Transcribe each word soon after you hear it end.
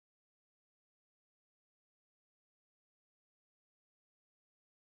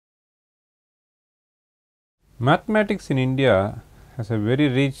Mathematics in India has a very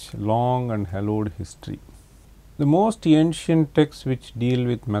rich, long and hallowed history. The most ancient texts which deal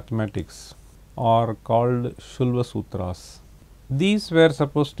with mathematics are called Shulva Sutras. These were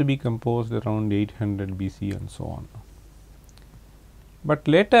supposed to be composed around 800 BC and so on. But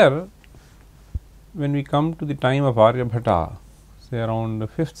later, when we come to the time of Aryabhata, say around the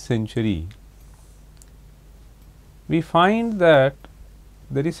 5th century, we find that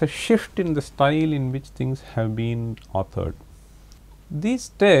there is a shift in the style in which things have been authored. These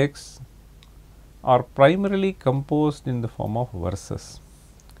texts are primarily composed in the form of verses.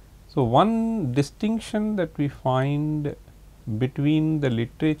 So, one distinction that we find between the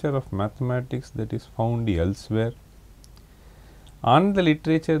literature of mathematics that is found elsewhere and the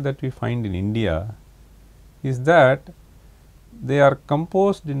literature that we find in India is that they are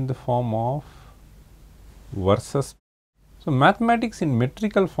composed in the form of verses. So, mathematics in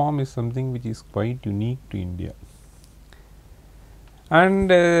metrical form is something which is quite unique to India,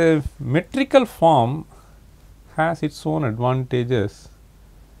 and metrical form has its own advantages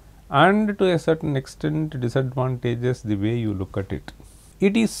and to a certain extent disadvantages the way you look at it.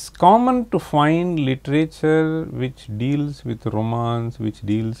 It is common to find literature which deals with romance, which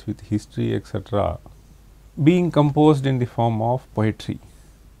deals with history, etc., being composed in the form of poetry,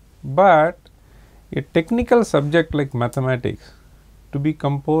 but a technical subject like mathematics to be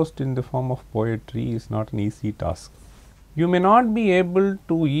composed in the form of poetry is not an easy task. You may not be able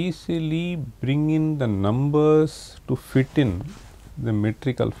to easily bring in the numbers to fit in the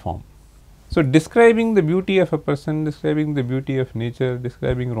metrical form. So, describing the beauty of a person, describing the beauty of nature,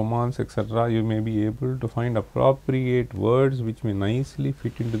 describing romance, etc., you may be able to find appropriate words which may nicely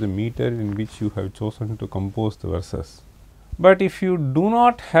fit into the meter in which you have chosen to compose the verses. But if you do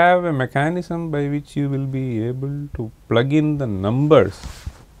not have a mechanism by which you will be able to plug in the numbers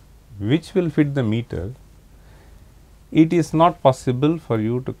which will fit the meter, it is not possible for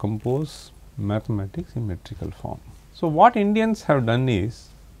you to compose mathematics in metrical form. So, what Indians have done is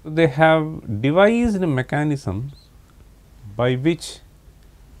they have devised mechanisms by which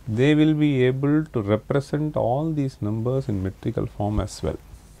they will be able to represent all these numbers in metrical form as well.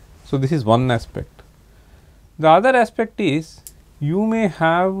 So, this is one aspect. The other aspect is you may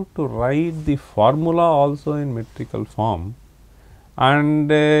have to write the formula also in metrical form, and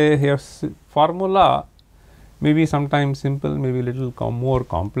your formula may be sometimes simple, maybe little more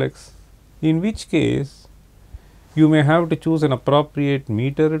complex, in which case you may have to choose an appropriate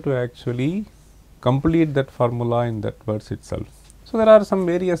meter to actually complete that formula in that verse itself. So, there are some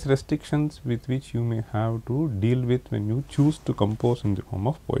various restrictions with which you may have to deal with when you choose to compose in the form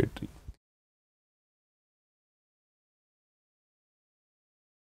of poetry.